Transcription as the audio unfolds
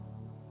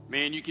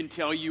Man, you can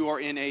tell you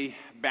are in a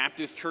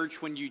Baptist church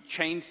when you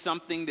change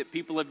something that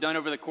people have done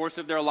over the course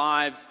of their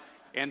lives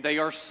and they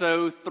are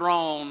so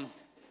thrown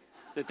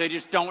that they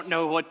just don't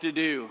know what to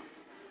do.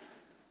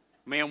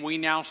 Man, we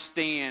now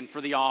stand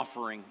for the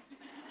offering.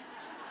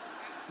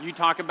 You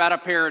talk about a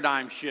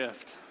paradigm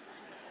shift.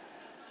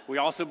 We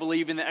also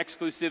believe in the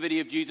exclusivity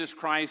of Jesus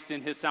Christ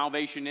and his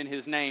salvation in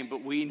his name,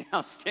 but we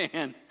now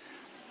stand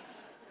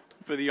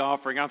for the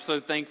offering. I'm so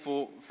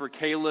thankful for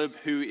Caleb,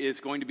 who is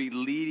going to be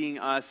leading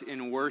us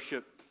in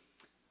worship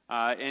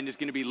and is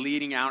going to be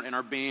leading out in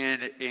our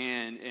band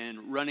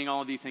and running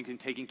all of these things and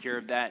taking care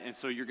of that. And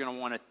so you're going to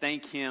want to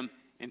thank him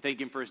and thank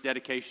him for his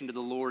dedication to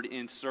the Lord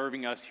in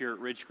serving us here at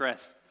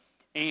Ridgecrest.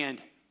 And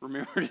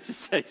remember to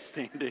stay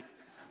standing.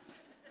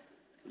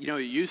 You know,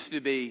 it used to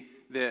be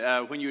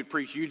that when you would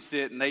preach, you'd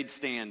sit and they'd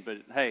stand. But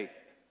hey,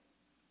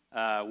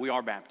 we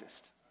are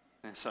Baptist.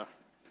 And so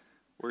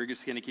we're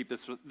just going to keep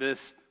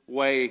this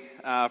way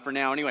for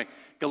now. Anyway,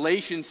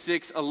 Galatians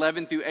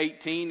 6:11 through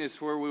 18 is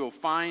where we will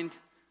find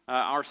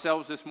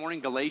ourselves this morning.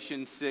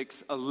 Galatians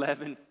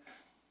 6:11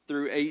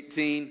 through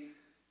 18.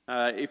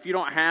 If you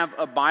don't have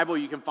a Bible,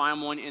 you can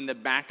find one in the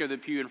back of the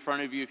pew in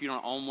front of you. If you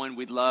don't own one,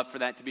 we'd love for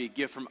that to be a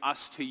gift from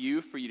us to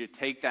you, for you to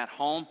take that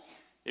home.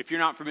 If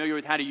you're not familiar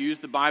with how to use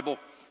the Bible,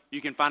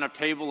 you can find a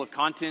table of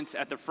contents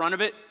at the front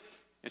of it.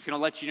 It's going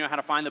to let you know how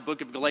to find the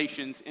book of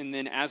Galatians. And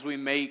then as we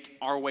make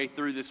our way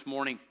through this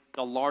morning,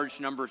 the large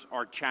numbers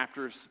are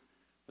chapters.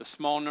 The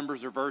small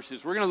numbers are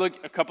verses. We're going to look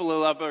at a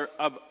couple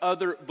of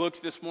other books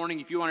this morning.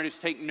 If you want to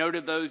just take note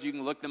of those, you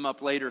can look them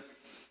up later.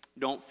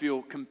 Don't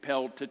feel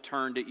compelled to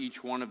turn to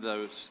each one of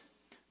those.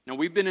 Now,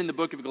 we've been in the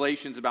book of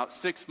Galatians about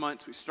 6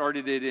 months. We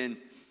started it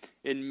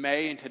in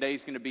May, and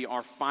today's going to be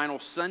our final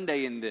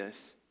Sunday in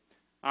this.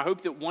 I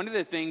hope that one of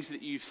the things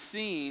that you've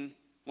seen,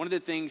 one of the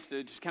things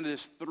that just kind of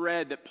this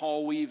thread that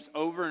Paul weaves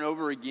over and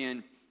over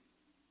again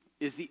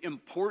is the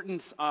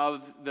importance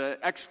of the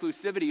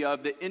exclusivity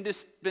of the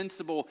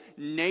indispensable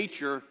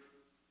nature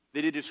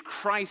that it is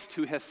Christ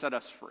who has set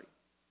us free.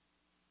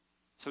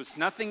 So it's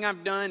nothing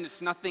I've done,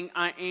 it's nothing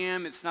I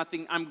am, it's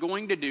nothing I'm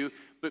going to do,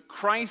 but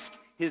Christ,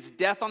 his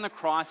death on the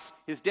cross,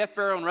 his death,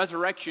 burial, and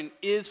resurrection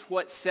is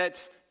what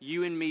sets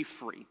you and me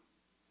free.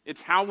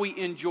 It's how we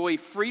enjoy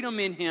freedom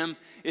in him.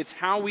 It's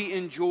how we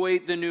enjoy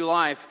the new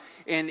life.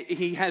 And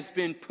he has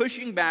been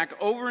pushing back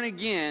over and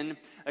again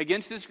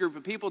against this group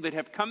of people that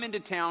have come into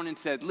town and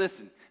said,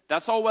 listen,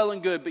 that's all well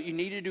and good, but you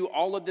need to do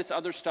all of this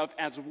other stuff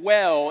as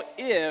well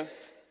if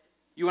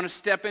you want to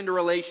step into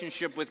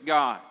relationship with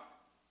God.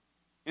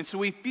 And so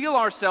we feel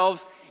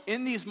ourselves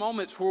in these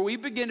moments where we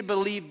begin to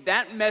believe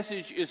that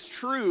message is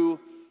true,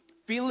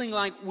 feeling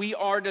like we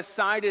are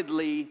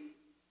decidedly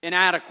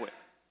inadequate.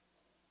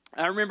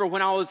 I remember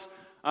when I was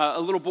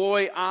a little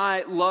boy,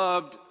 I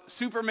loved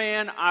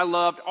Superman, I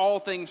loved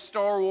all things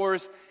Star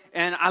Wars,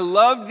 and I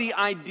loved the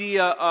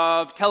idea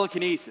of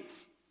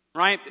telekinesis,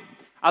 right?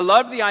 I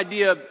loved the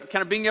idea of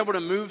kind of being able to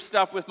move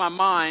stuff with my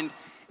mind,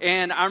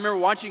 and I remember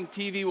watching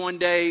TV one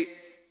day,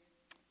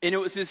 and it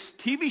was this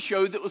TV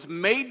show that was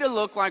made to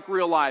look like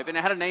real life, and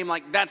it had a name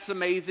like That's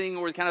Amazing,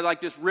 or kind of like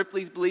this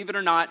Ripley's Believe It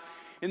or Not,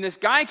 and this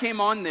guy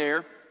came on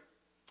there,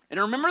 and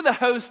I remember the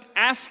host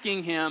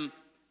asking him,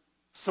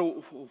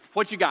 so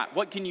what you got?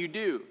 What can you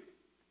do?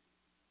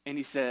 And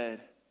he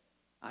said,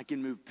 I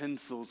can move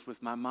pencils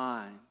with my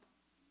mind.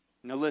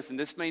 Now listen,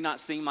 this may not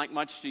seem like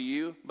much to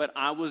you, but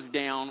I was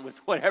down with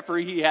whatever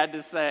he had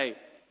to say.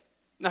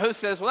 And the host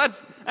says, well,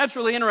 that's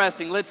really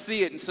interesting. Let's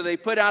see it. And so they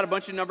put out a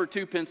bunch of number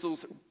 2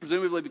 pencils,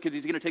 presumably because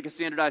he's going to take a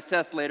standardized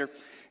test later.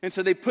 And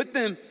so they put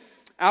them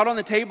out on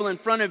the table in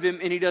front of him,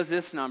 and he does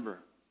this number.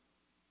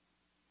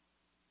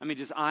 I mean,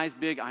 just eyes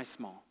big, eyes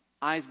small.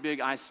 Eyes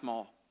big, eyes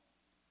small.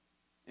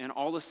 And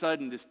all of a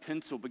sudden, this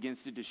pencil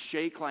begins to just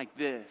shake like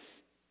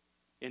this.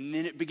 And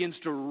then it begins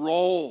to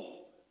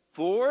roll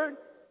forward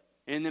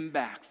and then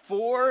back,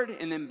 forward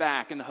and then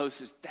back. And the host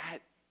says, that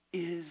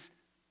is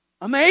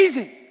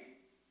amazing.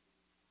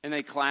 And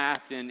they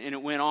clapped and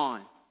it went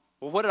on.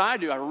 Well, what did I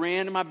do? I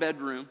ran to my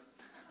bedroom.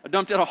 I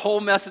dumped out a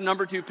whole mess of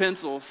number 2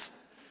 pencils.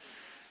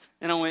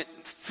 And I went,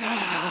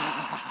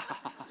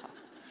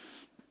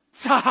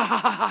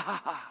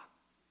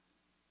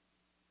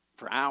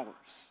 for hours.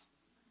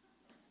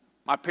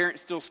 My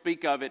parents still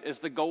speak of it as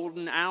the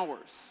golden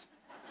hours.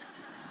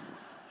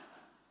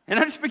 And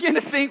I just began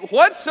to think,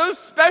 what's so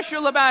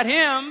special about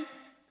him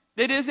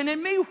that isn't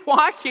in me?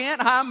 Why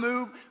can't I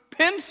move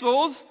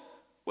pencils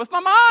with my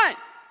mind?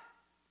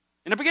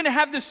 And I began to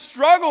have this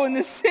struggle in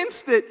the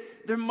sense that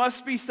there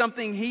must be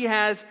something he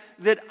has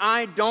that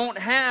I don't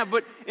have.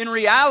 But in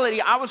reality,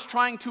 I was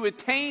trying to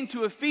attain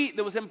to a feat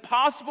that was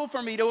impossible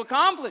for me to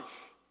accomplish.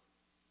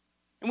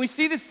 And we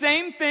see the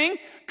same thing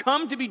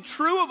come to be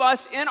true of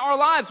us in our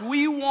lives.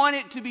 We want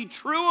it to be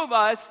true of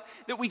us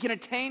that we can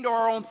attain to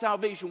our own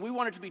salvation. We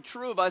want it to be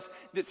true of us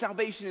that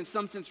salvation in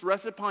some sense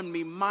rests upon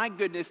me. My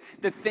goodness,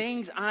 the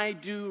things I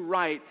do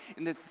right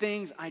and the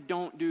things I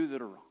don't do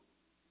that are wrong.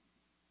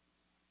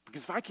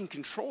 Because if I can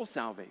control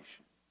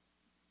salvation,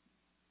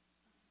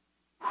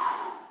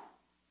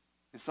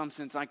 in some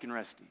sense I can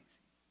rest easy.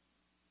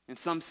 in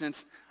some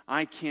sense,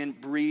 I can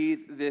breathe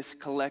this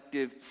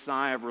collective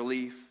sigh of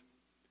relief.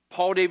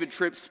 Paul David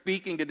Tripp,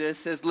 speaking to this,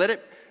 says,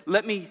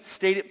 let me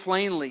state it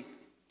plainly.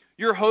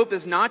 Your hope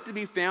is not to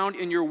be found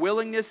in your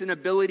willingness and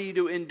ability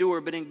to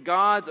endure, but in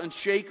God's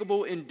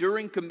unshakable,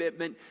 enduring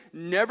commitment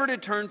never to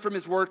turn from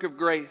his work of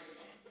grace.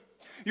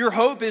 Your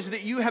hope is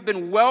that you have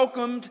been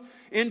welcomed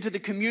into the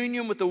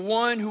communion with the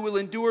one who will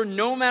endure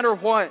no matter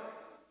what.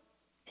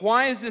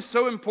 Why is this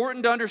so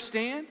important to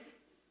understand?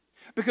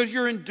 Because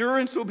your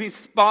endurance will be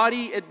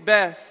spotty at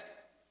best.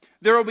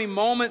 There will be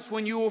moments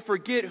when you will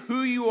forget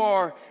who you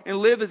are and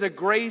live as a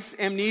grace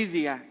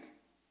amnesiac.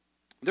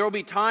 There will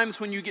be times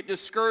when you get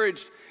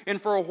discouraged and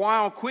for a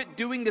while quit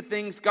doing the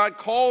things God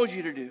calls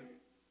you to do.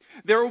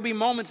 There will be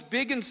moments,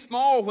 big and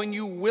small, when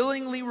you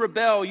willingly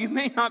rebel. You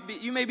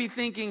may be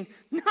thinking,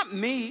 not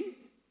me,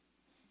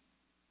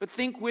 but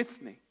think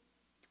with me.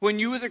 When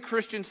you as a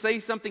Christian say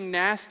something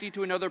nasty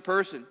to another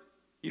person,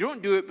 you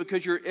don't do it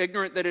because you're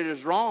ignorant that it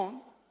is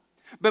wrong,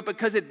 but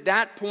because at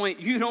that point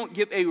you don't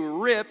give a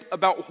rip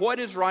about what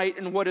is right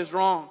and what is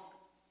wrong.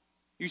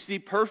 You see,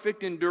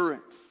 perfect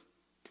endurance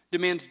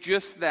demands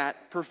just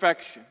that,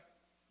 perfection.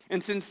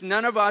 And since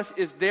none of us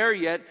is there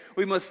yet,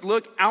 we must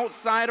look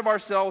outside of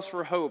ourselves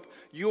for hope.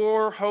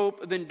 Your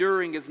hope of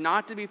enduring is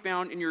not to be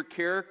found in your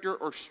character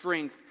or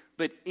strength,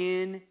 but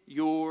in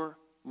your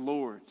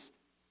Lord's,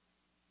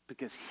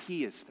 because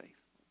he is faithful.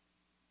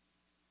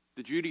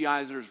 The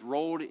Judaizers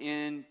rolled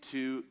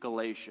into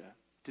Galatia,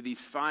 to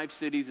these 5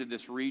 cities of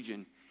this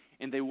region,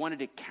 and they wanted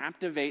to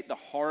captivate the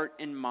heart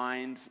and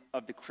minds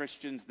of the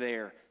Christians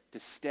there to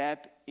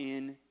step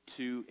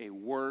into a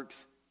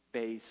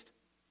works-based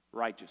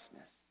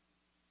righteousness.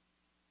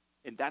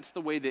 And that's the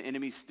way the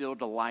enemy still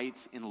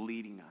delights in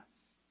leading us.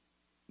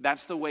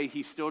 That's the way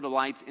he still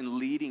delights in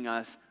leading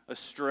us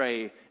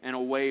astray and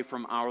away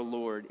from our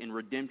Lord in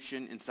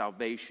redemption and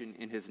salvation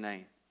in his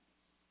name.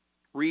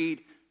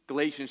 Read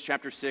Galatians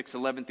chapter 6,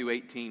 11 through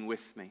 18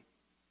 with me.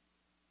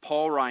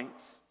 Paul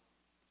writes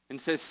and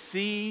says,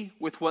 "See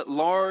with what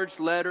large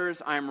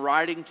letters I am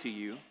writing to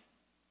you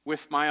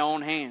with my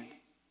own hand.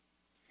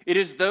 It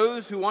is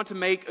those who want to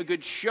make a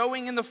good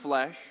showing in the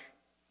flesh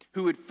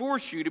who would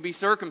force you to be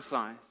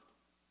circumcised,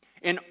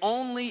 and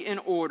only in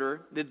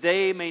order that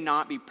they may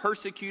not be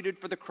persecuted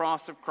for the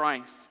cross of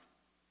Christ.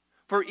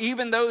 For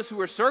even those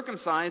who are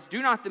circumcised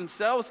do not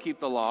themselves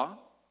keep the law,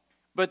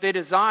 but they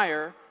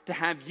desire to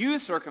have you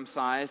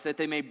circumcised that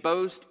they may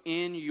boast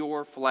in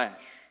your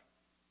flesh.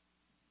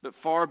 But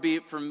far be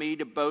it from me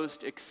to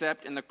boast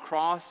except in the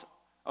cross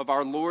of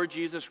our Lord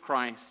Jesus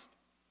Christ,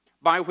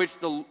 by which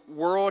the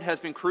world has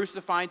been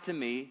crucified to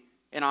me,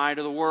 and I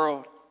to the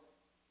world.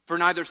 For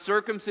neither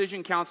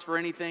circumcision counts for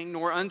anything,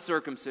 nor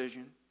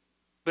uncircumcision,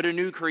 but a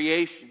new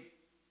creation.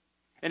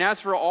 And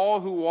as for all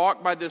who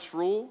walk by this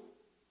rule,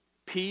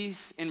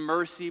 peace and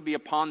mercy be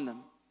upon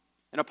them,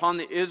 and upon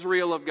the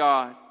Israel of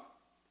God.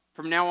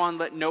 From now on,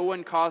 let no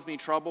one cause me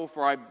trouble,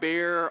 for I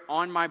bear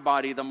on my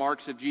body the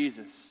marks of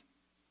Jesus.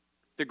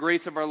 The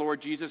grace of our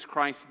Lord Jesus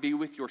Christ be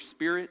with your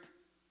spirit.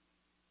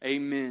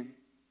 Amen."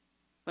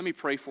 Let me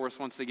pray for us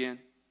once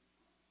again.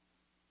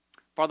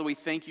 Father, we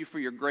thank you for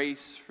your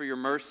grace, for your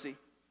mercy.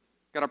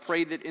 God, I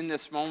pray that in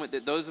this moment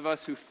that those of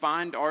us who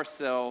find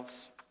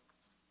ourselves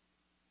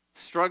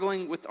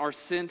struggling with our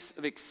sense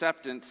of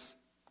acceptance,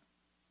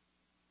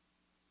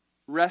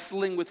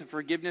 wrestling with the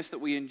forgiveness that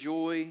we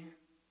enjoy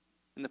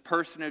in the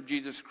person of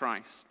Jesus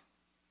Christ,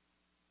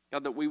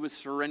 God, that we would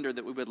surrender,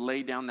 that we would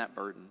lay down that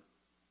burden.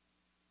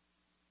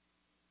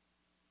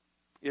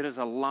 It is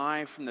a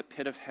lie from the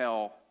pit of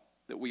hell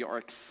that we are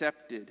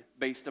accepted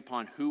based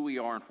upon who we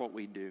are and what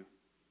we do.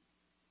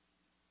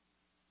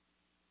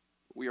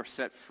 We are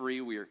set free.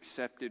 We are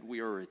accepted.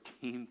 We are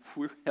redeemed.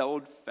 We're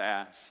held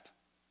fast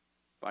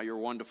by your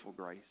wonderful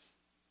grace.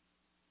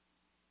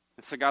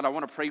 And so, God, I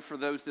want to pray for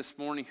those this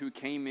morning who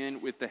came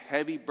in with the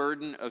heavy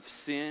burden of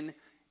sin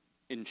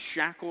and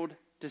shackled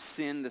to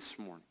sin this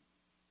morning,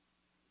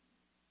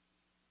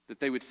 that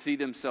they would see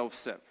themselves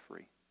set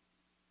free.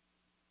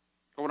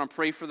 I want to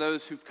pray for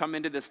those who've come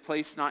into this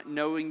place not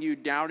knowing you,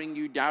 doubting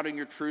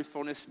your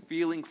truthfulness,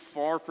 feeling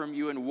far from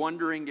you, and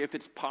wondering if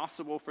it's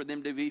possible for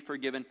them to be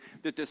forgiven,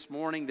 that this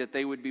morning that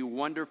they would be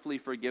wonderfully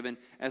forgiven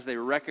as they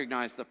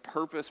recognize the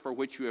purpose for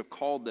which you have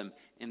called them,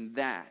 and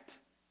that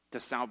to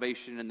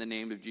salvation in the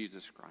name of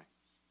Jesus Christ.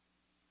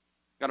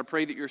 God, I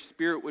pray that your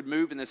Spirit would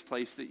move in this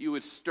place, that you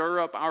would stir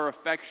up our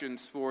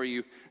affections for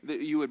you, that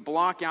you would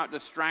block out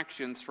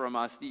distractions from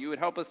us, that you would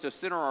help us to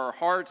center our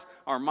hearts,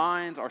 our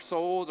minds, our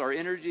souls, our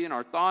energy, and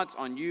our thoughts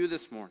on you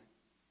this morning.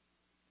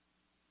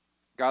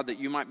 God, that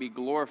you might be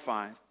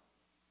glorified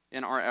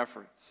in our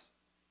efforts,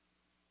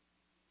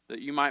 that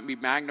you might be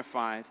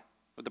magnified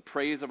with the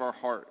praise of our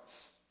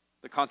hearts,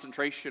 the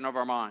concentration of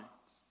our minds.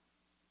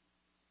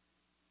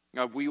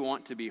 God, we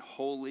want to be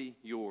wholly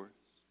yours.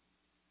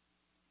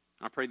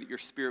 I pray that your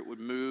Spirit would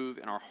move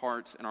in our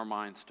hearts and our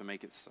minds to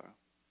make it so.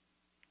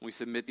 We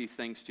submit these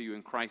things to you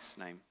in Christ's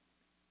name.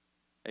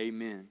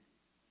 Amen.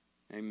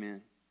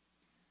 Amen.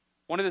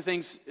 One of the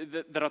things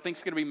that I think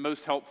is going to be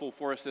most helpful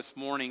for us this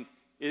morning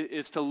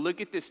is to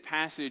look at this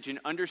passage and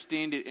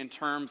understand it in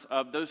terms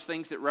of those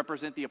things that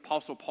represent the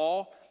Apostle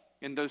Paul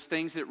and those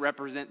things that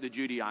represent the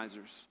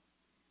Judaizers.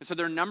 And so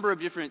there are a number of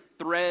different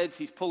threads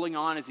he's pulling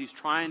on as he's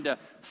trying to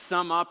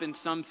sum up in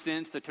some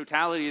sense the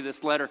totality of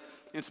this letter.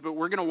 And so, but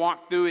we're going to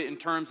walk through it in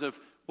terms of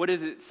what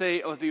does it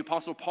say of the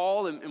Apostle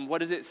Paul and what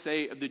does it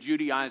say of the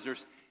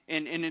Judaizers.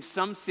 And in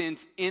some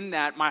sense, in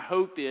that, my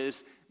hope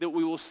is that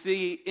we will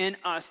see in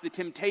us the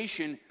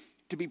temptation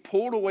to be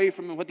pulled away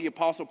from what the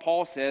Apostle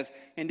Paul says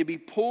and to be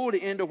pulled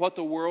into what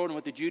the world and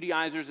what the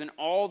Judaizers and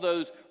all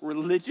those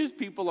religious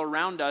people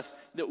around us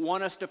that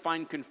want us to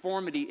find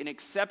conformity and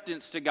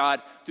acceptance to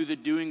God through the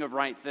doing of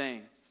right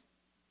things.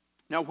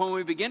 Now, when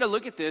we begin to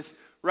look at this,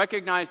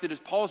 recognize that as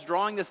Paul's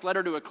drawing this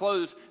letter to a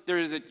close, there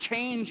is a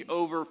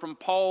changeover from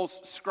Paul's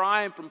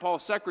scribe, from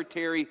Paul's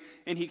secretary,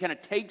 and he kind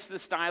of takes the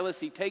stylus,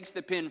 he takes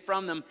the pen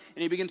from them,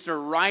 and he begins to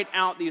write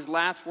out these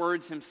last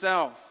words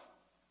himself.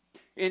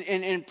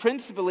 And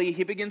principally,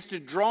 he begins to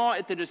draw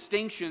at the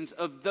distinctions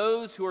of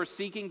those who are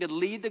seeking to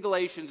lead the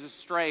Galatians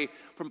astray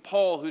from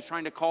Paul, who's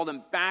trying to call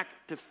them back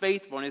to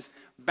faithfulness,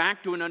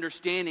 back to an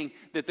understanding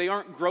that they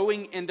aren't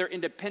growing in their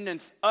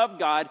independence of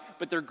God,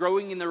 but they're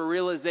growing in their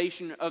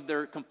realization of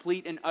their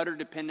complete and utter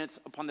dependence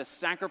upon the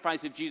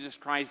sacrifice of Jesus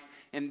Christ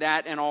and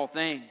that and all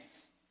things.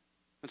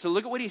 And so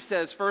look at what he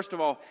says. First of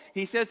all,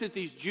 he says that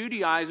these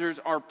Judaizers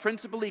are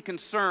principally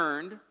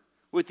concerned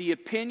with the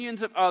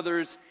opinions of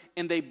others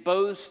and they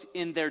boast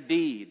in their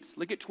deeds.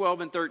 Look at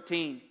 12 and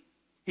 13.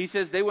 He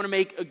says they want to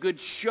make a good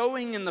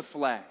showing in the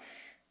flesh.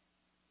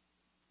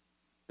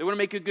 They want to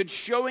make a good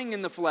showing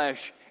in the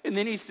flesh. And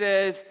then he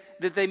says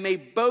that they may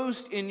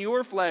boast in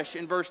your flesh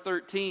in verse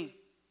 13.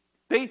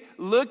 They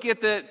look at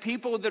the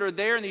people that are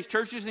there in these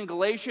churches in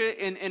Galatia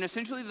and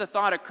essentially the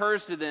thought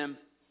occurs to them,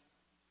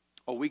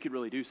 oh, we could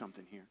really do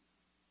something here.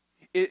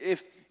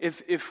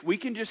 If we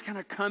can just kind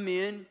of come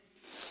in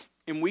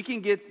and we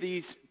can get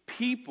these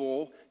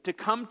people to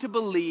come to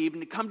believe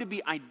and to come to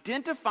be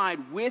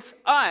identified with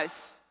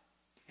us,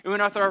 and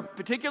with our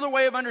particular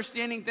way of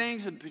understanding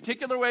things, and the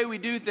particular way we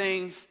do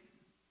things,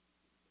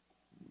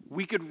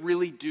 we could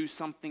really do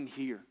something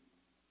here.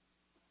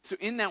 So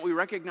in that, we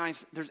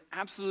recognize there's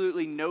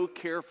absolutely no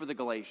care for the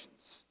Galatians.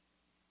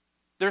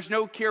 There's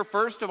no care,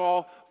 first of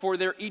all, for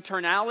their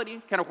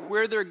eternality, kind of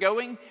where they're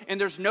going, and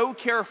there's no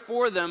care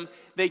for them.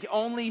 They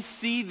only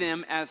see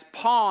them as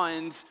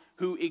pawns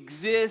who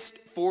exist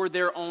for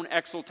their own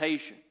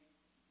exaltation.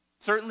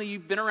 Certainly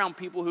you've been around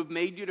people who've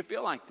made you to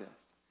feel like this.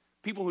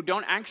 People who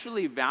don't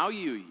actually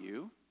value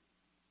you,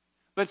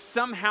 but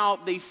somehow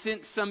they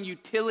sense some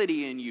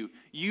utility in you.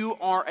 You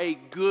are a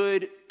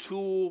good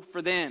tool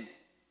for them.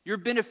 You're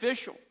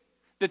beneficial.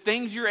 The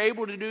things you're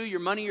able to do, your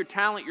money, your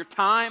talent, your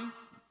time,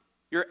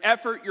 your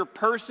effort, your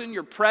person,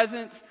 your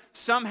presence,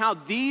 somehow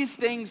these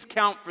things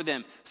count for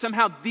them.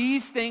 Somehow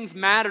these things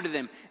matter to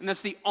them. And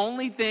that's the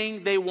only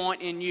thing they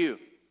want in you.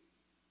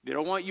 They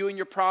don't want you in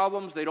your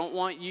problems. They don't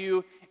want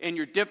you in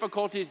your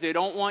difficulties. They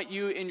don't want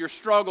you in your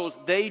struggles.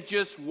 They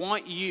just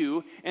want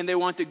you, and they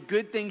want the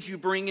good things you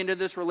bring into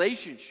this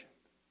relationship.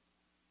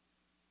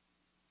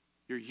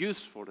 You're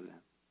useful to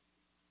them.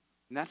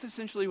 And that's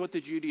essentially what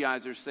the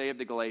Judaizers say of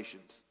the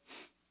Galatians.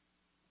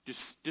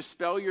 Just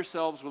dispel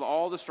yourselves with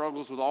all the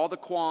struggles, with all the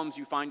qualms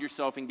you find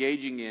yourself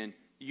engaging in.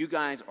 You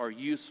guys are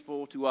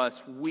useful to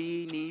us.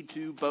 We need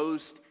to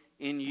boast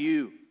in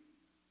you.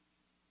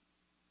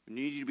 We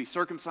need you to be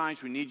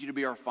circumcised. We need you to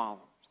be our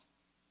followers.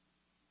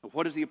 But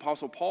what does the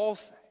Apostle Paul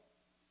say?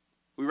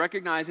 We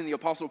recognize in the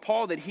Apostle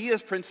Paul that he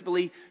is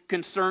principally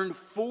concerned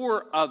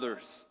for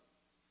others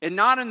and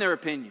not in their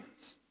opinions.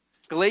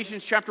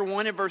 Galatians chapter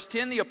 1 and verse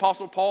 10, the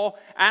Apostle Paul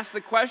asks the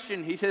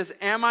question. He says,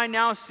 am I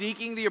now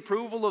seeking the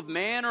approval of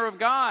man or of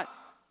God?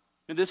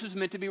 And this is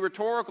meant to be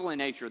rhetorical in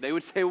nature. They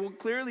would say, well,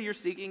 clearly you're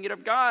seeking it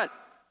of God.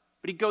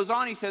 But he goes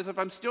on, he says, if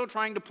I'm still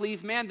trying to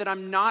please man, then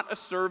I'm not a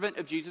servant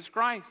of Jesus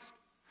Christ.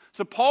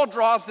 So Paul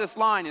draws this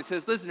line and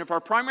says, listen, if our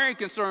primary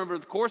concern over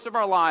the course of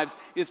our lives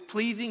is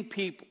pleasing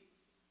people,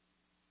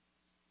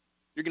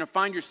 you're going to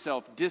find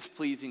yourself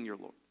displeasing your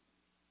Lord.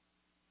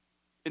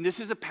 And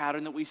this is a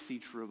pattern that we see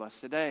true of us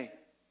today.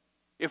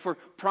 If we're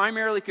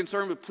primarily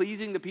concerned with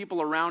pleasing the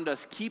people around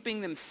us, keeping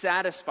them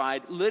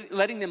satisfied,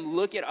 letting them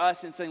look at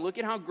us and saying, look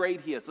at how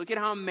great he is, look at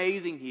how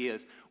amazing he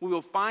is, we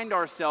will find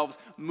ourselves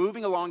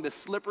moving along the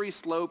slippery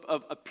slope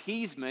of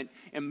appeasement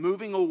and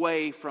moving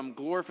away from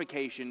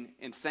glorification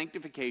and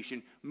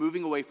sanctification,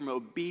 moving away from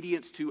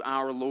obedience to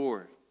our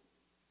Lord.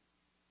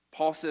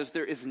 Paul says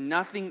there is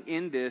nothing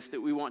in this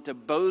that we want to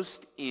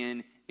boast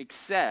in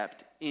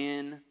except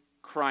in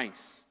Christ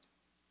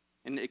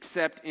and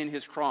except in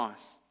his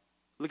cross.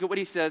 Look at what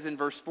he says in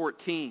verse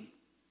 14.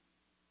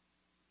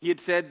 He had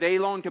said they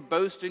long to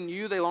boast in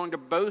you. They long to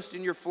boast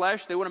in your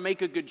flesh. They want to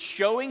make a good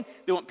showing.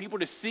 They want people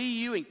to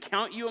see you and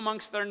count you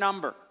amongst their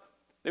number.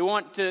 They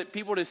want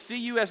people to see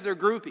you as their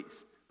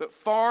groupies. But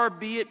far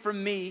be it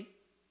from me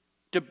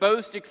to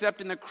boast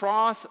except in the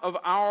cross of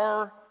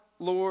our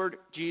Lord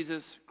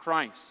Jesus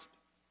Christ,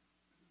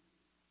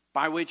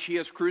 by which he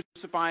has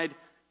crucified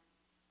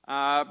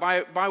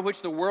by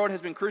which the world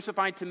has been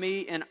crucified to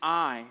me and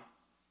I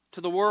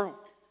to the world.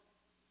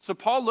 So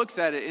Paul looks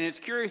at it, and it's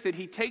curious that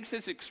he takes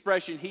this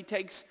expression, he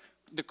takes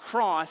the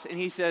cross, and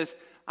he says,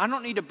 I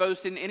don't need to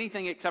boast in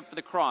anything except for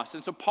the cross.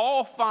 And so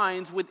Paul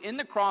finds within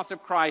the cross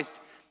of Christ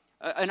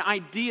an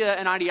idea,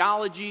 an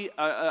ideology,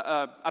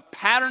 a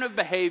pattern of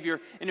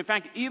behavior, and in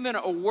fact, even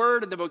a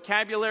word in the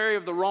vocabulary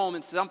of the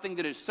Romans, something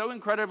that is so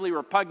incredibly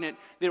repugnant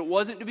that it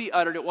wasn't to be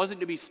uttered, it wasn't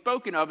to be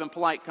spoken of in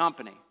polite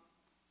company.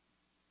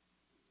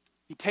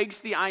 He takes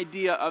the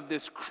idea of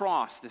this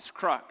cross, this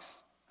crux.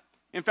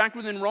 In fact,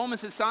 within Roman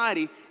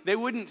society, they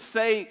wouldn't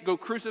say, go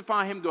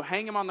crucify him, go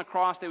hang him on the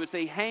cross. They would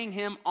say, hang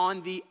him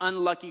on the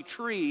unlucky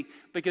tree,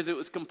 because it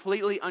was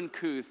completely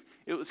uncouth.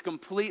 It was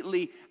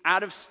completely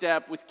out of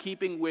step with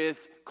keeping with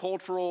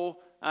cultural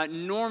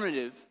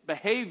normative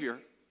behavior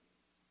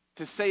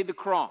to say the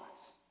cross.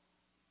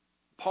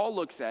 Paul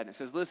looks at it and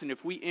says, listen,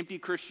 if we empty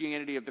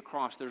Christianity of the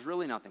cross, there's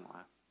really nothing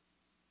left.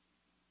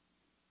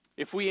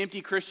 If we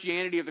empty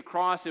Christianity of the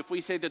cross, if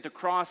we say that the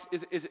cross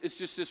is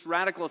just this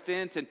radical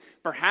offense, and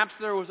perhaps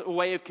there was a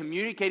way of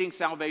communicating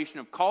salvation,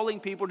 of calling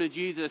people to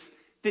Jesus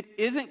that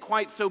isn't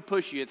quite so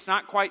pushy, it's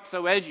not quite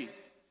so edgy,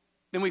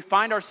 then we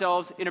find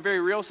ourselves, in a very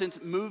real sense,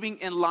 moving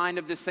in line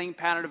of this same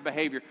pattern of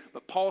behavior.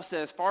 But Paul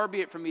says, far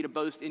be it from me to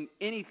boast in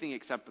anything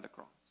except for the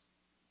cross.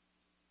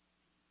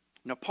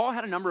 Now, Paul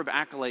had a number of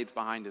accolades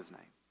behind his name.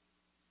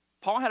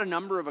 Paul had a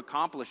number of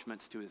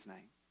accomplishments to his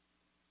name.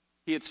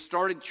 He had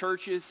started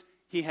churches.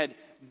 He had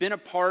been a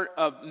part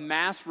of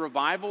mass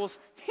revivals.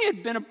 He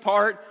had been a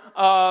part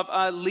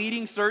of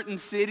leading certain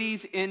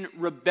cities in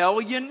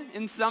rebellion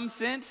in some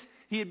sense.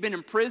 He had been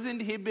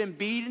imprisoned. He had been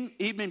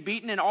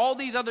beaten, and all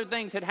these other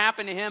things had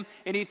happened to him,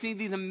 and he'd seen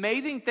these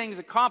amazing things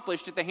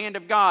accomplished at the hand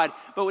of God.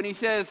 But when he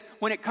says,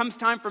 when it comes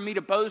time for me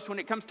to boast, when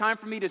it comes time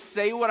for me to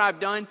say what I've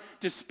done,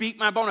 to speak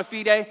my bona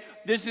fide,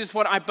 this is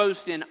what I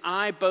boast in.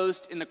 I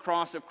boast in the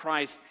cross of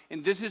Christ.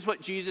 And this is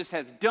what Jesus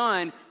has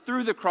done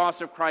through the cross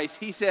of Christ.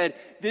 He said,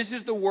 this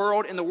is the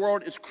world, and the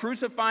world is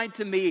crucified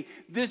to me.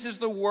 This is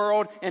the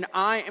world, and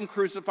I am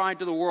crucified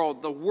to the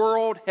world. The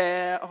world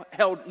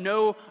held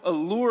no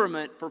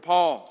allurement for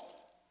Paul.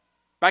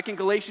 Back in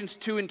Galatians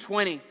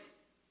 2:20,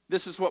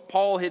 this is what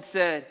Paul had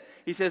said.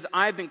 He says,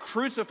 I've been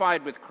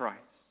crucified with Christ.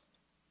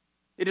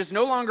 It is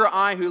no longer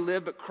I who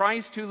live, but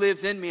Christ who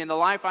lives in me. And the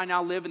life I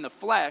now live in the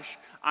flesh,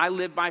 I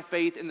live by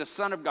faith in the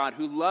Son of God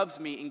who loves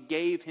me and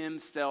gave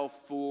himself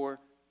for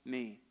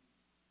me.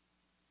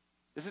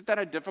 Isn't that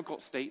a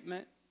difficult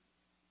statement?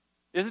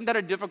 Isn't that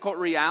a difficult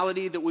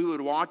reality that we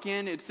would walk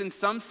in? It's in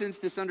some sense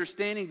this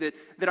understanding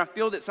that I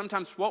feel that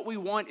sometimes what we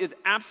want is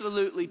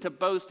absolutely to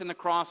boast in the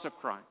cross of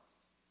Christ.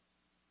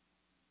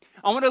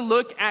 I want to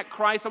look at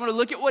Christ. I want to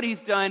look at what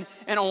he's done,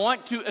 and I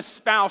want to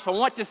espouse. I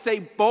want to say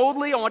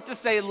boldly, I want to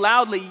say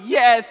loudly,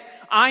 yes,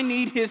 I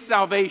need his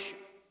salvation.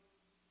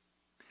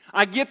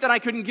 I get that I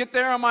couldn't get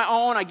there on my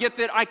own. I get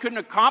that I couldn't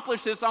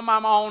accomplish this on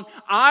my own.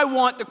 I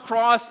want the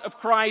cross of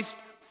Christ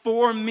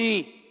for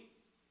me.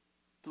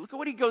 But look at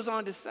what he goes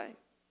on to say.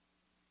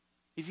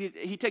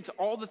 He takes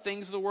all the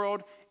things of the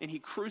world and he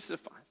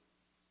crucifies.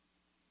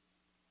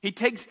 He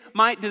takes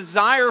my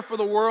desire for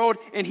the world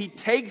and he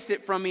takes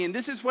it from me. And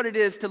this is what it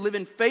is to live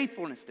in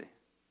faithfulness to him.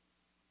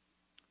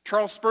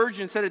 Charles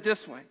Spurgeon said it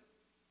this way.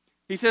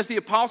 He says, the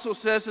apostle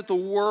says that the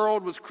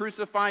world was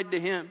crucified to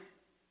him.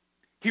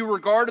 He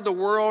regarded the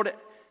world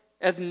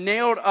as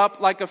nailed up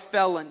like a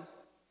felon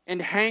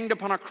and hanged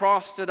upon a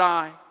cross to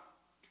die.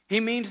 He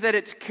means that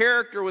its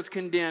character was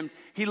condemned.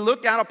 He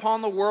looked out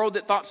upon the world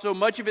that thought so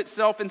much of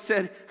itself and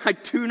said, I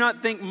do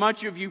not think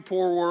much of you,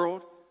 poor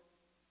world.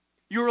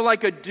 You are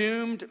like a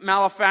doomed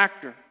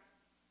malefactor.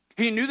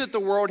 He knew that the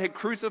world had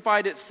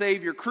crucified its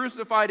Savior,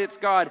 crucified its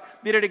God,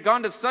 that it had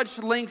gone to such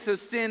lengths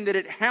of sin that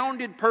it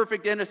hounded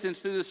perfect innocence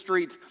through the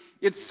streets.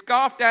 It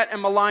scoffed at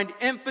and maligned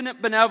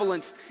infinite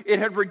benevolence. It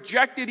had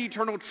rejected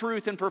eternal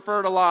truth and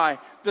preferred a lie.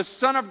 The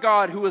Son of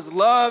God, who was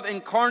love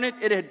incarnate,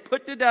 it had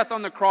put to death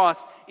on the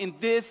cross, and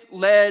this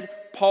led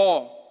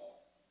Paul,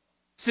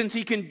 since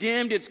he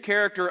condemned its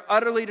character,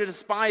 utterly to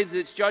despise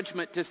its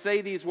judgment, to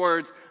say these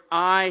words,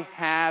 I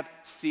have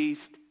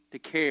ceased to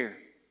care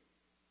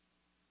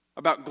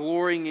about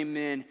glorying in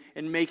men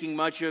and making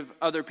much of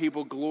other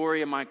people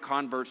glory in my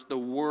converts. The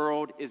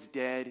world is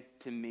dead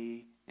to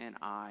me and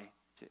I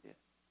to it.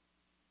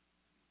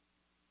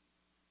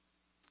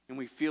 And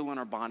we feel in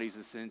our bodies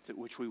a sense at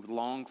which we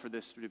long for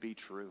this to be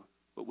true,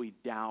 but we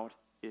doubt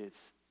its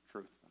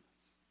truthfulness.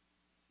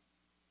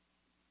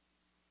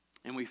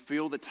 And we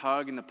feel the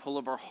tug and the pull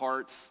of our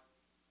hearts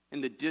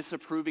and the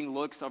disapproving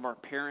looks of our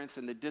parents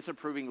and the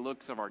disapproving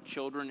looks of our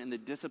children and the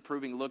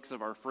disapproving looks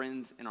of our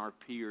friends and our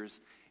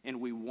peers. And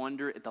we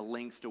wonder at the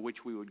lengths to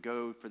which we would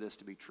go for this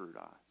to be true to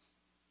us.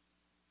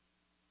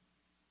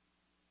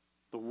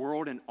 The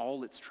world in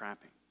all its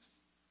trappings.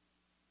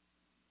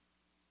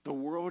 The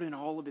world in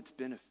all of its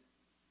benefits.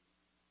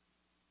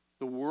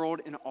 The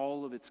world in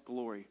all of its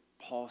glory.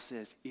 Paul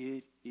says,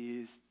 it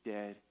is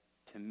dead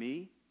to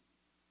me,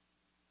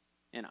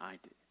 and I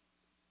did.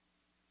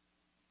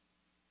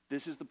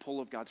 This is the pull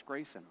of God's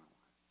grace in our lives.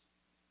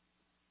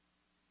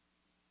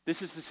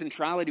 This is the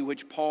centrality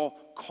which Paul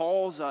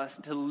calls us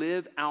to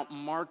live out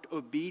marked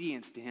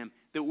obedience to him,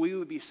 that we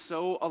would be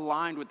so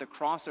aligned with the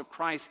cross of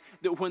Christ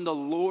that when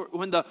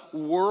the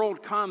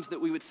world comes,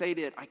 that we would say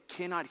to it, I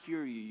cannot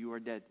hear you, you are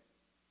dead.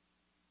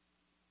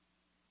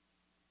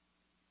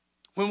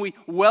 When we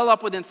well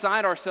up within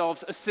inside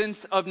ourselves a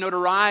sense of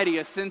notoriety,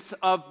 a sense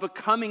of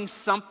becoming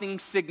something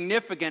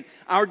significant,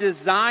 our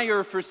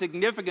desire for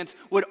significance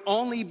would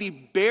only be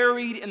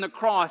buried in the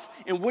cross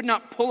and would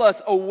not pull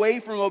us away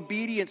from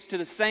obedience to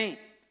the saint.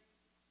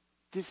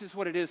 This is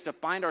what it is to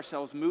find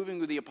ourselves moving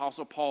with the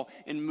Apostle Paul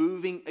and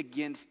moving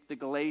against the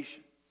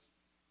Galatians.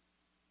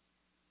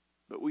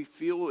 But we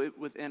feel it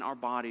within our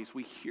bodies.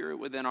 We hear it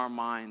within our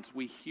minds.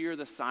 We hear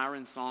the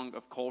siren song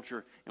of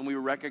culture, and we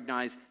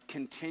recognize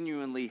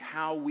continually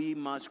how we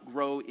must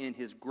grow in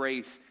his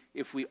grace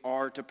if we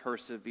are to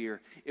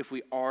persevere, if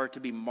we are to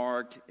be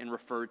marked and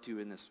referred to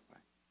in this way.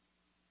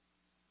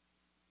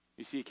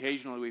 You see,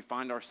 occasionally we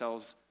find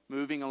ourselves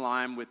moving in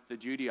line with the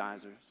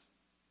Judaizers.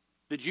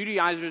 The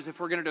Judaizers, if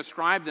we're going to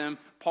describe them,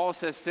 Paul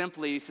says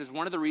simply, he says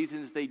one of the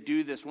reasons they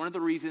do this, one of the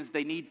reasons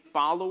they need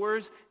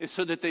followers is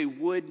so that they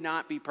would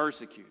not be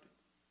persecuted.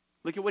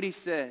 Look at what he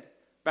said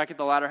back at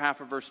the latter half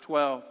of verse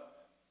 12.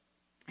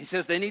 He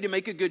says they need to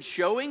make a good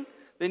showing.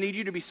 They need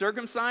you to be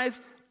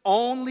circumcised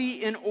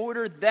only in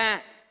order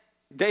that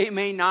they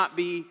may not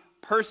be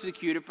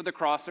persecuted for the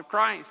cross of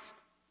Christ.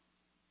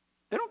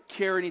 They don't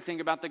care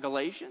anything about the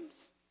Galatians.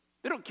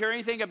 They don't care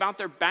anything about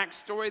their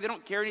backstory. They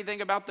don't care anything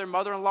about their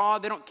mother-in-law.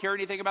 They don't care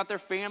anything about their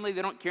family.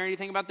 They don't care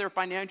anything about their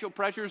financial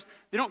pressures.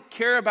 They don't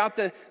care about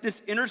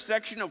this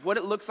intersection of what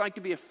it looks like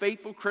to be a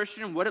faithful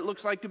Christian and what it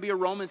looks like to be a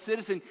Roman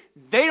citizen.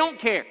 They don't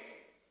care.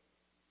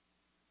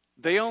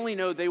 They only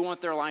know they want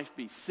their life to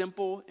be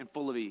simple and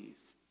full of ease.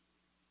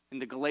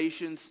 And the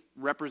Galatians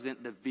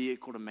represent the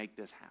vehicle to make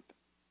this happen.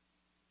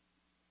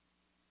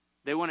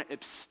 They want to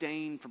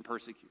abstain from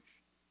persecution.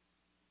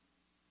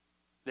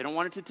 They don't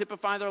want it to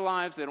typify their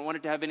lives. They don't want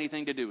it to have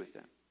anything to do with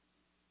them.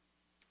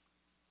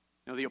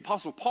 Now, the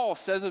Apostle Paul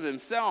says of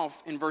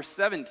himself in verse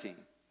 17,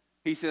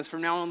 he says,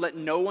 from now on, let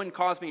no one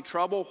cause me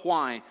trouble.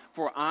 Why?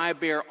 For I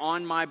bear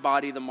on my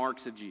body the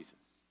marks of Jesus.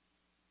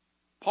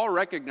 Paul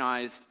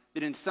recognized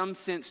that in some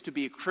sense to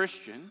be a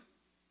Christian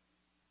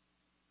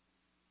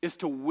is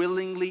to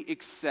willingly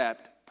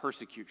accept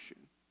persecution.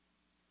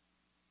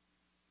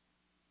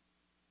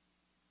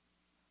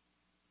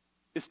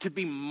 Is to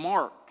be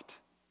marked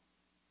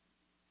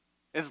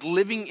as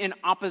living in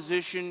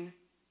opposition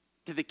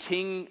to the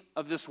king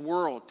of this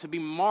world, to be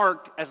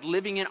marked as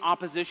living in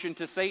opposition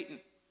to Satan,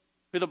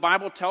 who the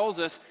Bible tells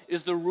us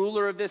is the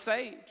ruler of this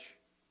age.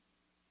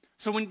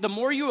 So the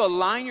more you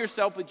align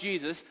yourself with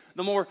Jesus,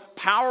 the more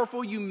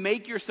powerful you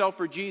make yourself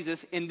for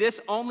Jesus, and this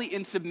only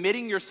in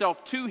submitting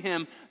yourself to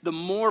him, the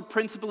more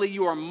principally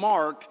you are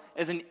marked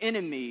as an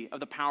enemy of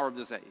the power of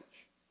this age.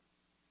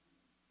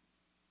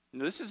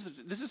 Now, this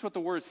is what the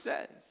word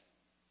says.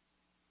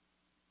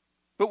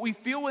 But we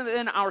feel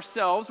within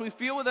ourselves, we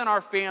feel within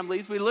our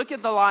families, we look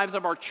at the lives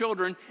of our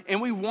children,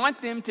 and we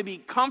want them to be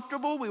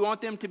comfortable, we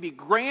want them to be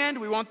grand,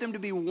 we want them to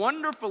be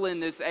wonderful in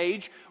this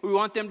age, we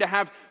want them to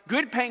have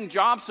good paying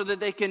jobs so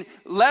that they can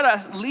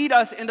lead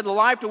us into the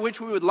life to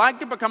which we would like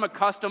to become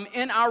accustomed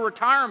in our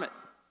retirement.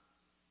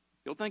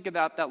 You'll think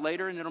about that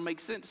later and it'll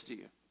make sense to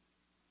you.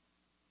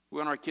 We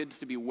want our kids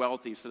to be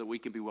wealthy so that we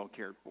can be well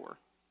cared for.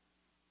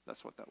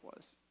 That's what that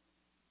was.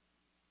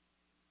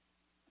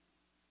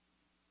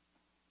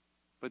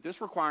 But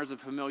this requires a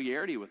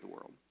familiarity with the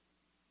world.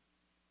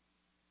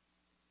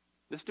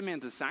 This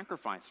demands a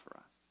sacrifice for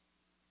us.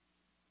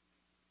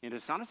 And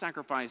it's not a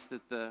sacrifice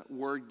that the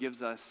word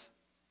gives us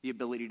the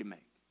ability to make.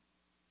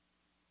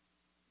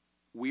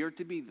 We are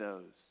to be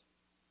those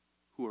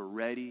who are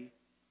ready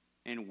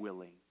and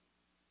willing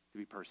to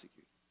be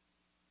persecuted.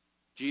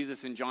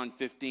 Jesus in John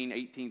 15,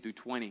 18 through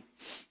 20,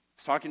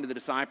 is talking to the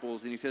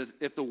disciples, and he says,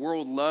 if the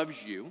world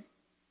loves you,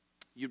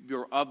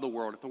 you're of the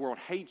world. If the world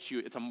hates you,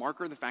 it's a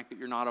marker of the fact that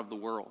you're not of the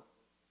world.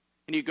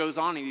 And he goes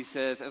on and he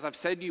says, as I've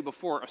said to you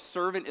before, a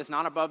servant is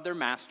not above their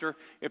master.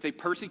 If they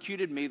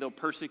persecuted me, they'll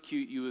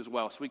persecute you as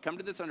well. So we come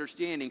to this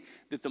understanding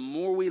that the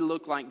more we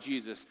look like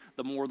Jesus,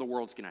 the more the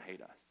world's going to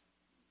hate us.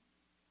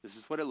 This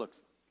is what it looks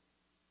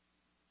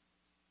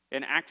like.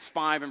 In Acts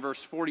 5 and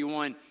verse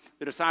 41,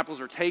 the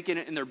disciples are taken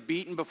and they're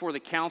beaten before the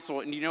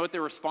council. And you know what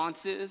their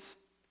response is?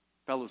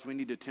 Fellows, we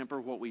need to temper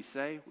what we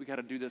say. We got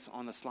to do this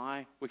on the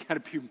sly. We got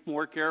to be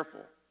more careful.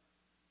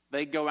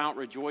 They go out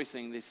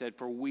rejoicing. They said,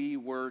 for we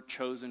were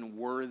chosen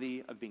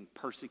worthy of being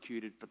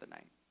persecuted for the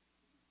name.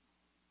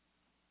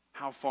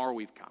 How far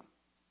we've come.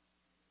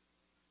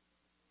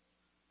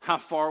 How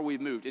far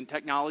we've moved. In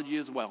technology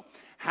as well.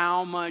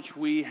 How much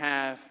we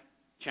have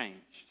changed.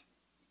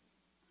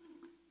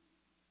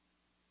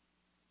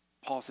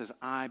 Paul says,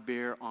 I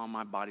bear on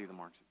my body the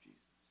marks of Jesus.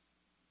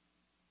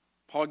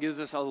 Paul gives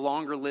us a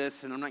longer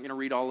list, and I'm not going to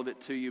read all of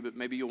it to you, but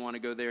maybe you'll want to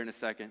go there in a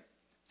second.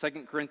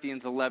 2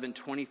 Corinthians 11,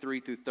 23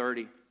 through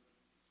 30.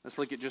 Let's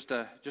look at just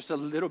a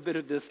little bit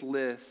of this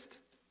list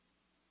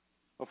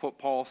of what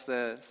Paul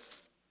says.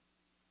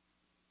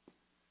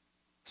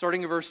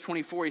 Starting in verse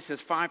 24, he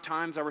says, 5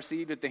 times I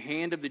received at the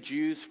hand of the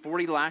Jews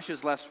 40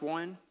 lashes less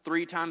one.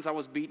 3 times I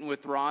was beaten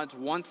with rods.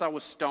 Once I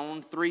was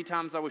stoned. 3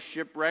 times I was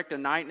shipwrecked. A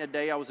night and a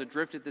day I was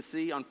adrift at the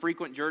sea, on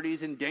frequent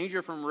journeys, in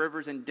danger from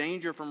rivers, in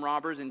danger from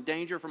robbers, in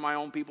danger from my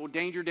own people.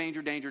 Danger,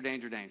 danger, danger,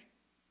 danger, danger.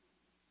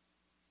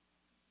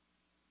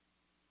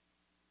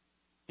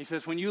 He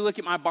says, when you look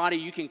at my body,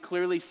 you can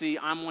clearly see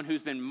I'm one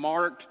who's been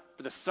marked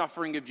for the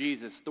suffering of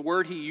Jesus. The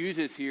word he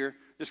uses here,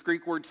 this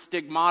Greek word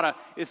stigmata,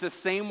 is the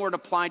same word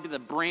applied to the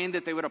brand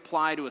that they would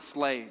apply to a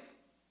slave.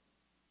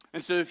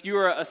 And so if you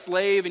were a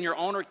slave and your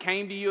owner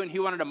came to you and he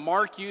wanted to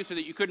mark you so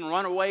that you couldn't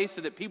run away,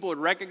 so that people would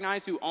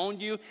recognize who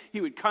owned you,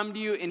 he would come to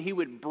you and he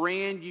would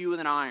brand you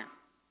with an iron.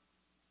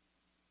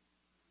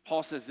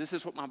 Paul says, this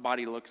is what my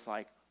body looks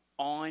like.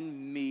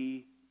 On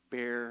me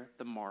bear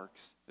the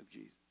marks of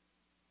Jesus.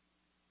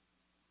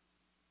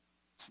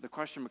 So the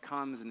question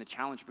becomes, and the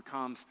challenge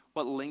becomes,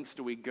 what lengths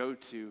do we go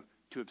to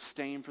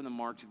abstain from the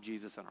marks of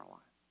Jesus in our life?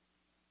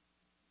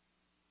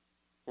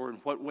 Or in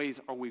what ways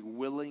are we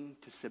willing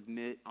to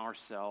submit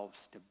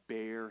ourselves to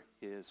bear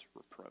his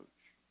reproach?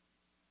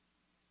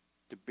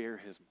 To bear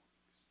his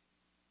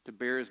marks. To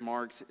bear his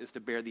marks is to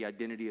bear the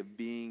identity of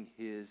being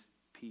his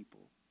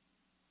people.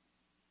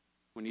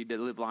 We need to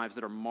live lives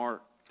that are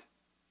marked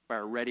by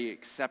a ready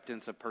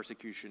acceptance of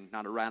persecution,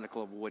 not a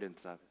radical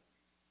avoidance of it.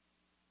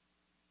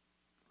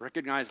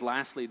 Recognize,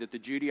 lastly, that the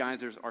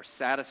Judaizers are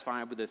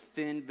satisfied with a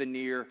thin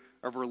veneer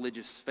of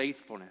religious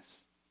faithfulness.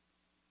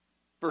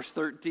 Verse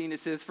 13, it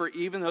says, for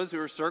even those who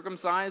are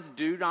circumcised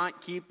do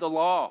not keep the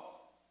law.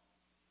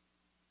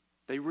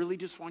 They really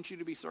just want you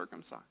to be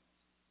circumcised.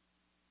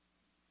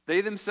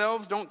 They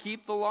themselves don't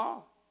keep the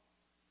law.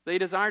 They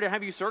desire to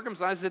have you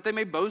circumcised that they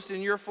may boast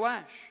in your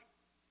flesh.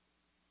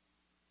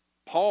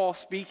 Paul,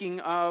 speaking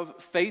of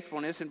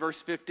faithfulness in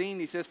verse 15,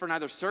 he says, for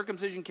neither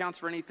circumcision counts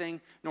for anything,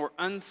 nor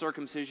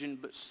uncircumcision,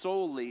 but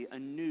solely a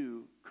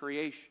new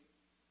creation.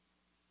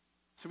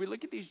 So we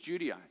look at these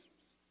Judaizers.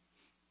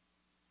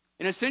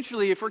 And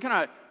essentially, if we're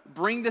going to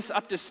bring this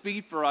up to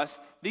speed for us,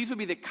 these would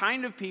be the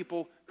kind of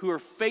people who are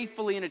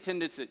faithfully in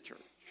attendance at church.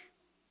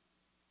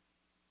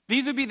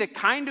 These would be the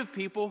kind of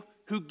people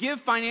who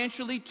give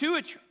financially to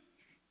a church.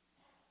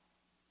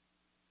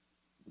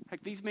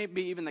 Heck, these may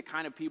be even the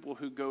kind of people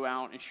who go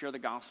out and share the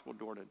gospel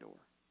door to door.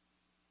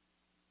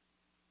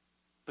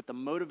 But the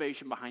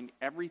motivation behind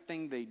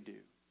everything they do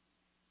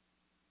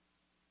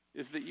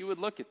is that you would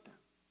look at them.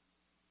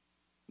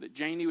 That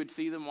Janie would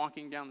see them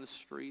walking down the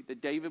street. That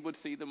David would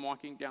see them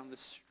walking down the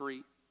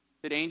street.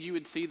 That Angie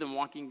would see them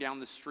walking down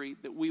the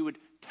street. That we would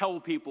tell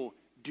people,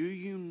 do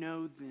you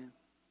know them?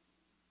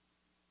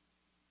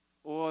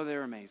 Oh,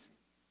 they're amazing.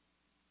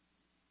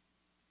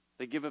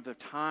 They give of their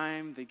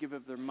time. They give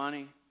of their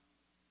money.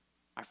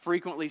 I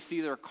frequently see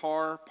their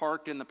car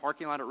parked in the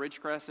parking lot at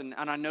Ridgecrest, and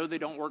I know they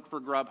don't work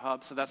for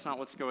Grubhub, so that's not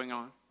what's going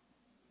on.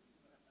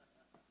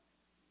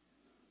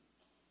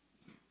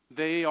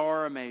 They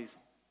are amazing.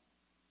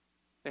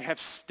 They have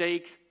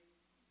staked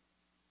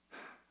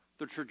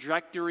the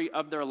trajectory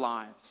of their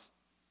lives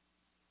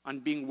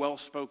on being well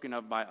spoken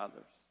of by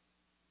others,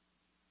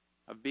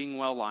 of being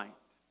well liked,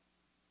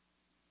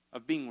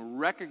 of being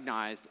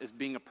recognized as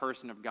being a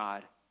person of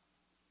God.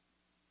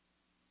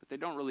 But they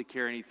don't really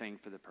care anything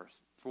for the person,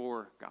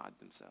 for God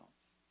themselves.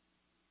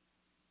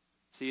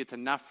 See, it's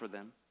enough for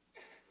them.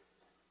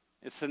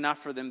 It's enough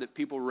for them that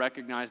people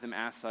recognize them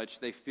as such.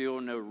 They feel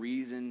no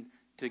reason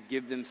to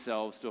give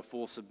themselves to a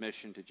full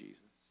submission to Jesus.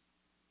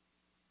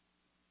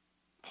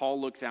 Paul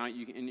looks out,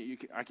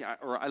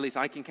 or at least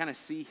I can kind of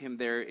see him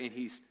there, and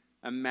he's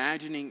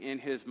imagining in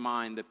his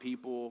mind the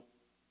people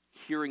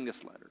hearing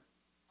this letter.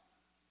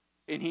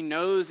 And he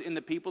knows in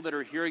the people that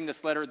are hearing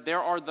this letter, there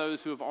are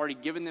those who have already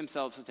given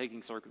themselves to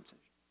taking circumcision.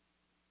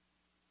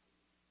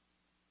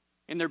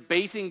 And they're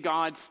basing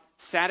God's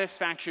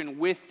satisfaction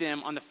with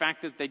them on the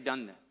fact that they've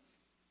done this.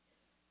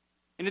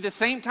 And at the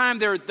same time,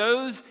 there are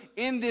those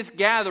in this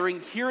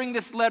gathering hearing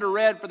this letter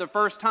read for the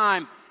first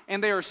time,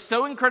 and they are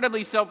so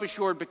incredibly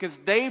self-assured because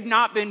they've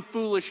not been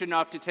foolish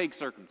enough to take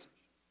circumcision.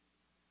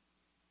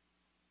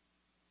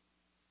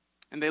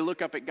 And they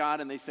look up at God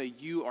and they say,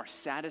 you are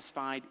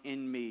satisfied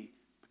in me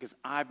because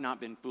I've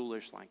not been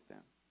foolish like them.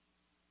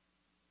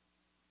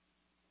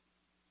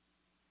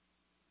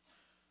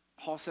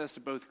 Paul says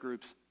to both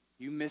groups,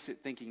 you miss it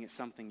thinking it's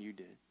something you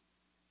did.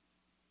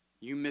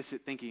 You miss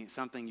it thinking it's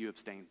something you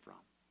abstained from.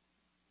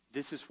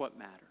 This is what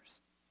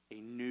matters.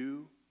 A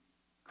new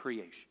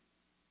creation.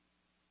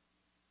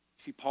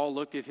 See, Paul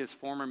looked at his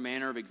former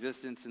manner of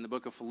existence in the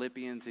book of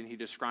Philippians, and he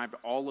described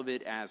all of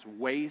it as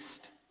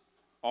waste,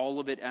 all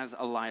of it as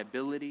a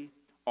liability,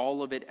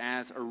 all of it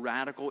as a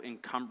radical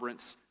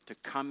encumbrance to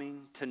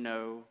coming to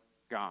know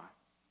God.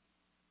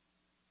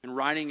 And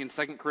writing in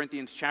 2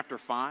 Corinthians chapter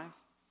 5,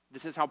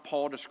 this is how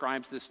Paul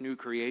describes this new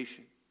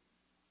creation.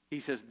 He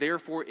says,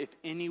 therefore, if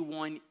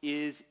anyone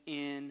is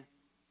in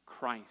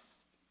Christ,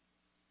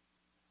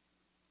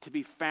 to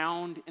be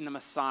found in the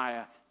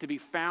Messiah, to be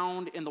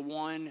found in the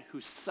one who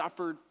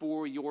suffered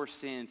for your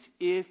sins.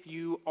 If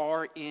you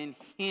are in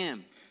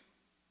him,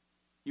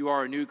 you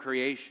are a new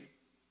creation.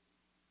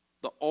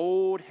 The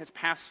old has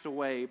passed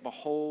away.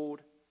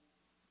 Behold,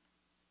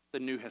 the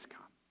new has come.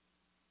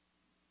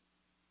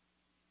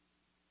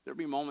 There'll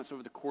be moments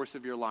over the course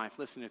of your life.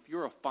 Listen, if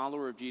you're a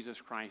follower of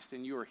Jesus Christ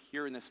and you are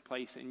here in this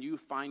place and you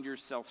find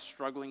yourself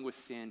struggling with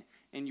sin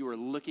and you are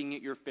looking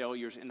at your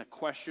failures and the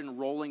question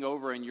rolling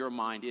over in your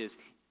mind is,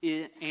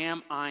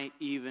 am I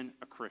even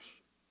a Christian?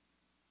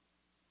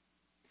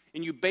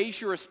 And you base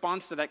your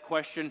response to that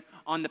question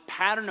on the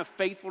pattern of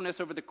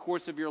faithfulness over the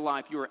course of your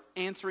life. You are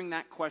answering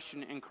that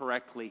question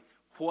incorrectly.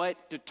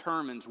 What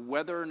determines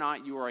whether or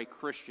not you are a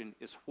Christian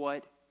is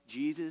what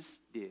Jesus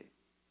did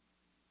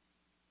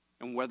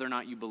and whether or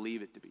not you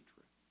believe it to be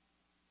true.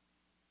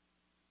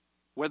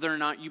 Whether or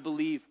not you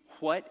believe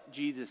what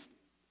Jesus did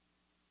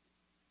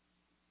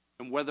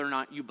and whether or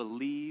not you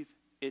believe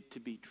it to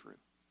be true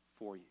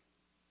for you.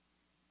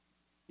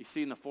 You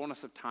see, in the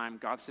fullness of time,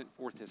 God sent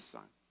forth his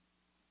Son.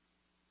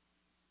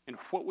 And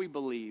what we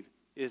believe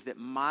is that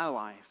my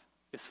life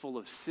is full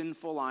of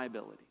sinful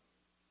liability.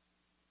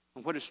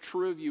 And what is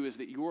true of you is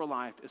that your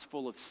life is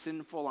full of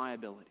sinful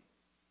liability.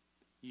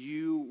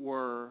 You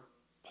were,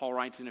 Paul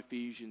writes in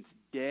Ephesians,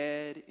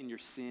 dead in your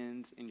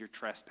sins and your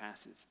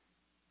trespasses.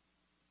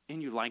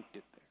 And you liked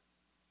it there.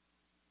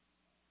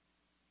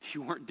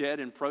 You weren't dead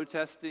in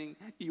protesting.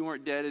 You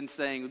weren't dead in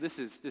saying, this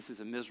is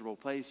a miserable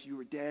place. You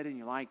were dead and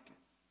you liked it.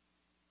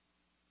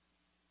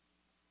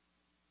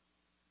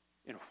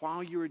 And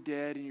while you were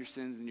dead in your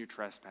sins and your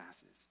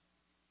trespasses,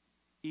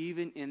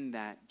 even in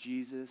that,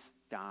 Jesus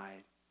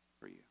died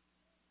for you.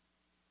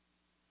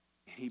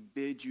 And he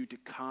bid you to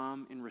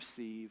come and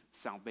receive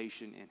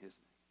salvation in his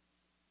name.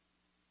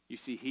 You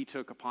see, he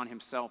took upon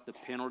himself the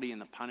penalty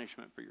and the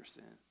punishment for your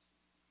sins,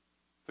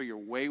 for your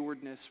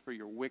waywardness, for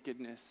your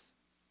wickedness,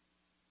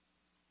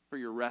 for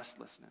your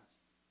restlessness,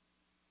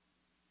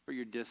 for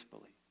your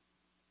disbelief.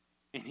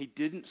 And he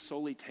didn't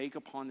solely take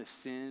upon the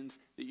sins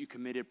that you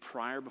committed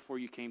prior before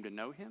you came to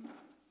know him.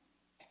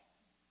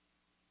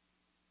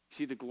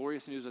 See, the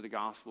glorious news of the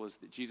gospel is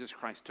that Jesus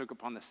Christ took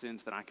upon the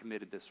sins that I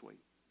committed this week.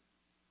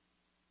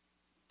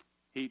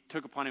 He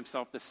took upon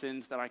himself the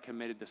sins that I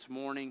committed this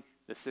morning,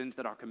 the sins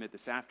that I'll commit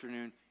this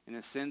afternoon, and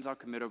the sins I'll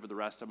commit over the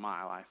rest of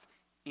my life.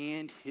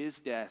 And his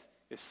death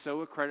is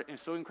so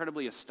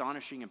incredibly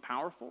astonishing and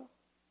powerful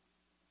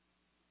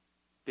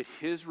that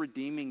his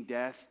redeeming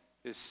death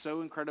is so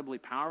incredibly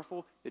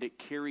powerful that it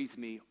carries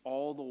me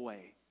all the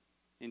way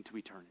into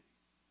eternity.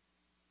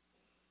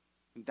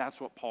 And that's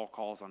what Paul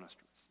calls on us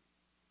to receive.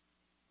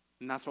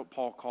 And that's what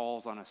Paul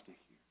calls on us to hear.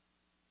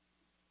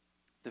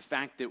 The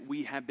fact that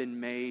we have been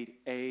made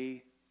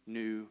a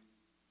new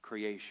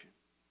creation.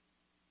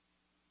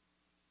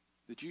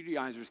 The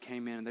Judaizers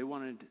came in and they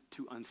wanted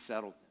to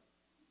unsettle them,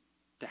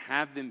 to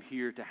have them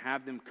hear, to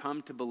have them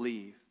come to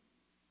believe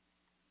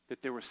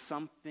that there was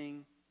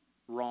something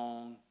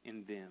wrong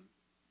in them.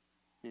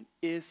 And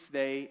if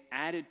they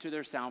added to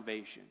their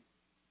salvation,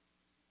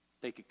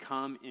 they could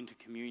come into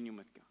communion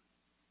with God.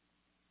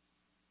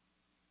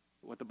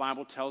 What the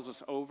Bible tells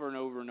us over and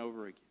over and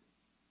over again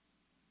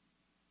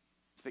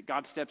is that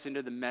God steps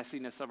into the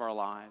messiness of our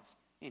lives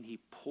and he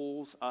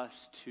pulls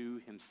us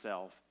to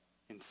himself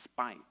in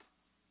spite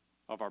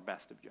of our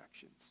best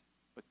objections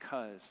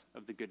because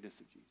of the goodness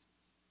of Jesus.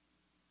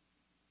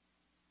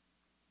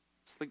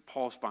 Let's take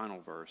Paul's final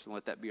verse and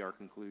let that be our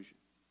conclusion.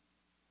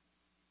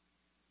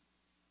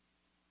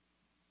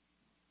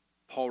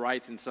 Paul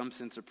writes in some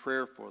sense a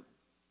prayer for them.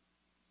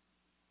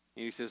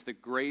 And he says, the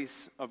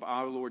grace of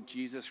our Lord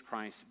Jesus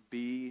Christ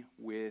be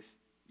with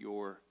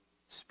your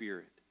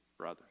spirit,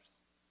 brothers.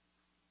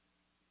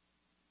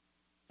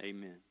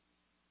 Amen.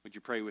 Would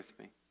you pray with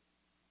me?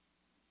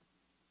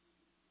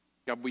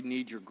 God, we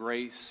need your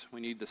grace.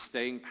 We need the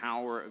staying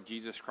power of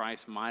Jesus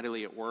Christ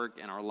mightily at work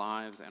in our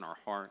lives and our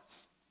hearts.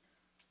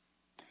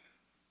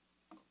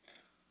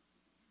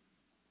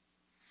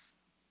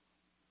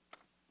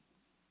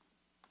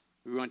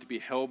 We want to be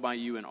held by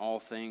you in all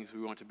things.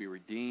 We want to be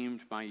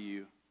redeemed by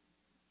you.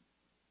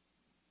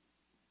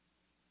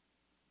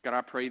 God,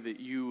 I pray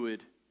that you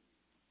would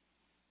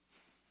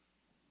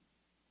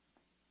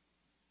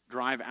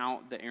drive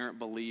out the errant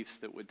beliefs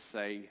that would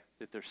say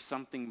that there's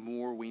something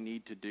more we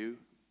need to do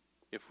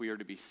if we are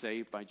to be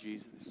saved by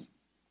Jesus.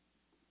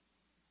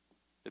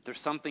 That there's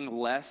something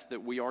less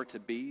that we are to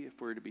be if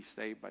we're to be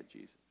saved by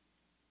Jesus.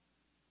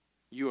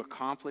 You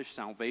accomplished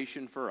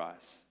salvation for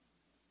us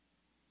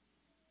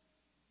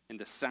in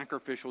the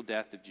sacrificial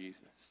death of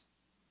Jesus.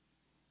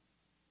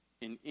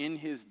 And in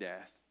his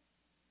death,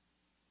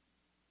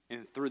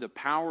 and through the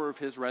power of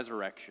his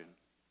resurrection,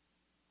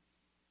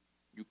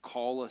 you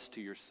call us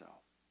to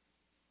yourself,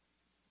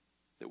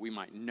 that we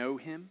might know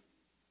him,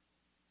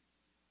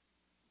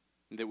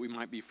 and that we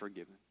might be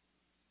forgiven.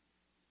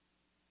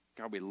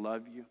 God, we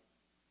love you.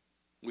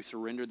 We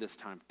surrender this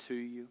time to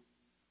you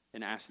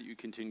and ask that you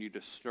continue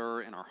to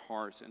stir in our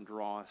hearts and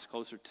draw us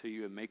closer to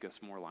you and make us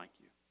more like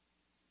you.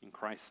 In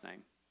Christ's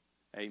name,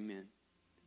 amen.